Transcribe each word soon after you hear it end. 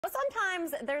Well,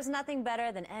 sometimes there's nothing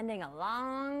better than ending a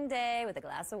long day with a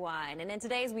glass of wine. And in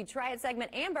today's We Try It segment,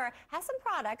 Amber has some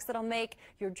products that'll make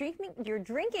your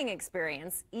drinking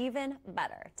experience even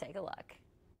better. Take a look.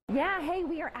 Yeah, hey,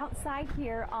 we are outside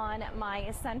here on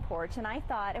my sun porch, and I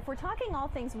thought if we're talking all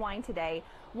things wine today,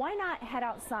 why not head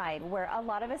outside where a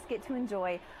lot of us get to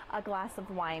enjoy a glass of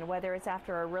wine, whether it's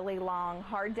after a really long,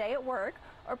 hard day at work,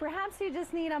 or perhaps you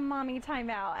just need a mommy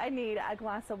timeout. I need a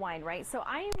glass of wine, right? So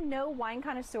I am no wine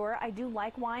connoisseur. I do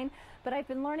like wine, but I've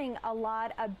been learning a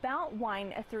lot about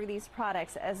wine through these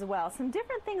products as well. Some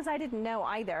different things I didn't know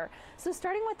either. So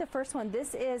starting with the first one,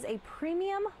 this is a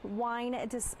premium wine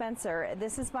dispenser.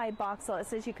 This is by Boxel. It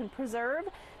says you can preserve,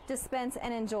 dispense,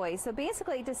 and enjoy. So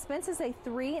basically it dispenses a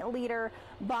 3-liter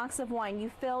box of wine.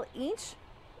 You fill each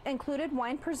included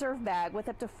wine preserve bag with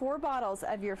up to 4 bottles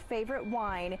of your favorite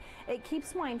wine. It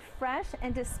keeps wine fresh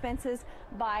and dispenses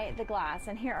by the glass.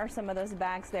 And here are some of those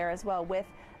bags there as well with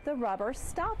the rubber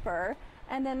stopper.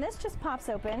 And then this just pops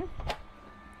open.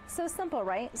 So simple,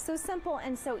 right? So simple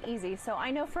and so easy. So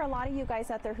I know for a lot of you guys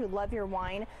out there who love your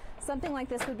wine, something like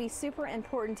this would be super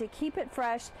important to keep it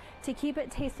fresh, to keep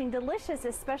it tasting delicious,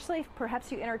 especially if perhaps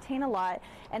you entertain a lot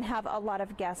and have a lot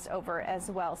of guests over as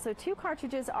well. So 2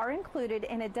 cartridges are included,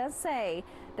 and it does say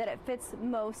that it fits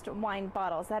most wine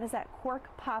bottles. That is at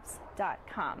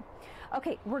corkpops.com.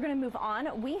 Okay, we're going to move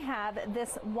on. We have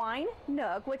this wine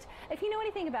nook, which if you know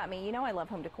anything about me, you know I love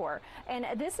home decor. And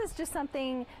this is just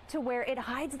something to where it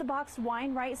hides the boxed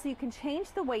wine, right? So you can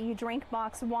change the way you drink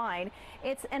boxed wine.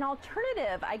 It's an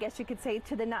alternative, I guess you could say,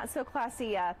 to the not so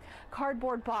classy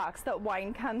cardboard box that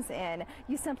wine comes in.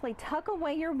 You simply tuck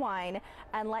away your wine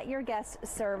and let your guests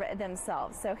serve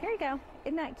themselves. So here you go.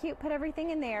 Isn't that cute? Put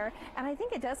everything in there. And I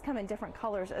think it does come in different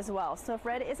colors as well. So if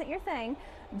red isn't your thing,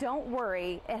 don't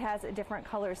worry. It has different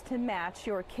colors to match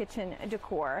your kitchen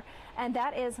decor. And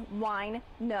that is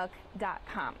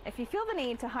winenook.com. If you feel the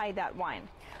need to hide that wine.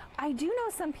 I do know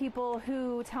some people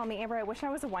who tell me, Amber, I wish I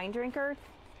was a wine drinker,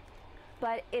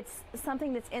 but it's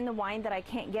something that's in the wine that I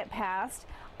can't get past.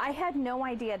 I had no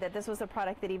idea that this was a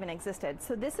product that even existed.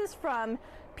 So this is from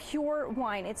Pure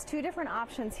Wine. It's 2 different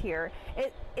options here.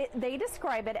 They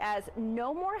describe it as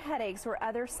no more headaches or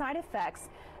other side effects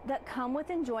that come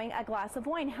with enjoying a glass of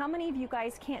wine. How many of you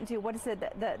guys can't do, what is it,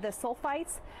 the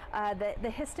sulfites, the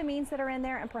histamines that are in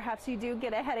there, and perhaps you do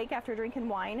get a headache after drinking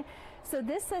wine? So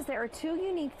this says there are 2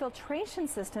 unique filtration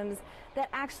systems that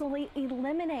actually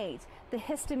eliminate the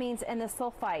histamines and the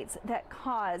sulfites that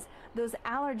cause those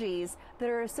allergies that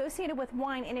are associated with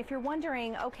wine. And if you're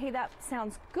wondering, okay, that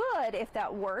sounds good if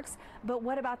that works, but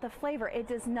what about the flavor? It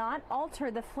does not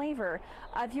alter the flavor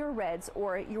of your reds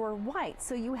or your whites.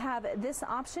 So you have this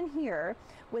option here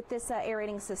with this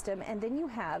aerating system, and then you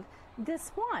have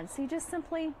this wand. So you just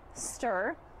simply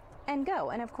stir and go.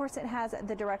 And of course it has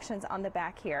the directions on the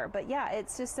back here. But yeah,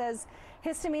 it just says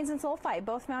histamines and sulfite,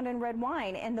 both found in red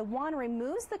wine. And the wand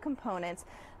removes the components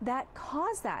that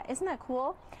cause that. Isn't that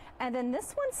cool? And then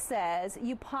this one says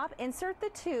you insert the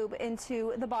tube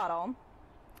into the bottle,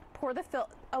 pour the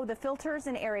filters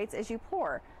and aerates as you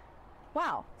pour.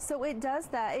 Wow. So it does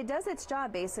that. It does its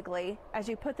job basically as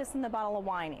you put this in the bottle of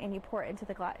wine and you pour it into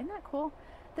the glass. Isn't that cool?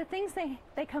 The things they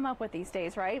come up with these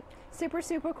days, right? Super,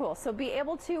 super cool. So be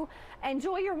able to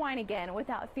enjoy your wine again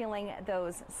without feeling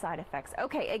those side effects.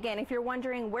 Okay, again, if you're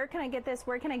wondering, where can I get this?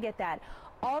 Where can I get that?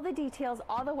 All the details,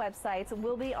 all the websites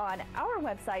will be on our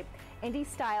website,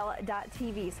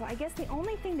 indiestyle.tv. So I guess the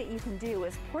only thing that you can do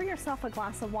is pour yourself a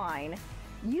glass of wine,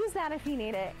 use that if you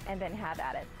need it, and then have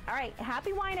at it. All right,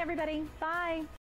 happy wine, everybody. Bye.